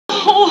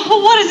Oh,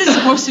 what is this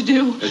supposed to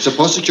do? It's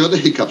supposed to cure the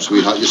hiccups,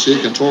 sweetheart. You see,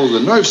 it controls the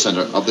nerve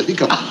center of the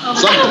hiccup.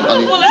 Something,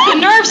 honey. Well, it's the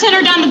nerve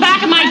center down the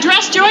back of my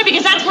dress, Joey,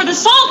 because that's where the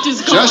salt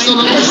is going. Just a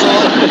little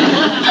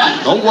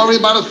salt. Don't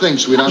worry about a thing,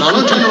 sweetheart. Now,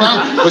 don't turn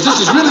around, because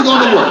this is really going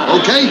to work,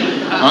 okay?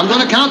 I'm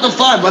going to count to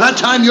 5. By that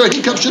time, your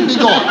hiccup should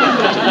be gone.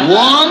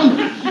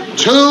 1,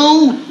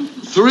 2,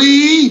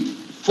 3,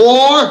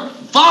 4,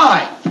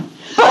 5.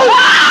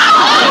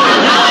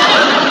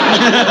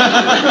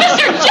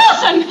 Mr.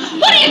 Gilson,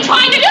 what are you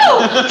trying to do?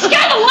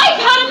 Scare the life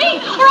out of me?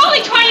 We're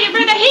only trying to get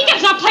rid of the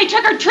hiccups, not play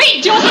trick or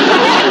treat, Gilson.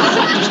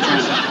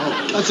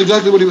 That's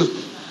exactly what he was...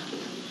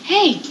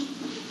 Hey,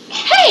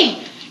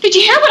 did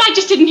you hear what I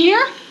just didn't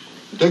hear?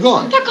 They're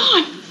gone. They're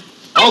gone.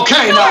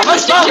 Okay, now,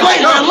 let's go.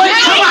 Wait, come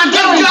on,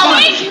 get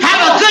going.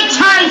 Have a good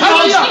time,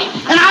 folks.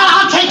 And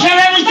I'll take care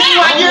of everything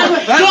while you're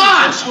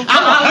gone.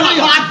 I'll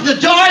lock the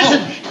doors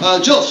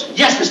and... Jules.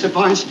 Yes, Mr.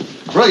 Barnes.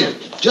 Brilliant.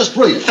 Just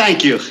brilliant.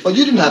 Thank you. Well,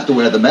 you didn't have to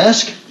wear the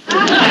mask.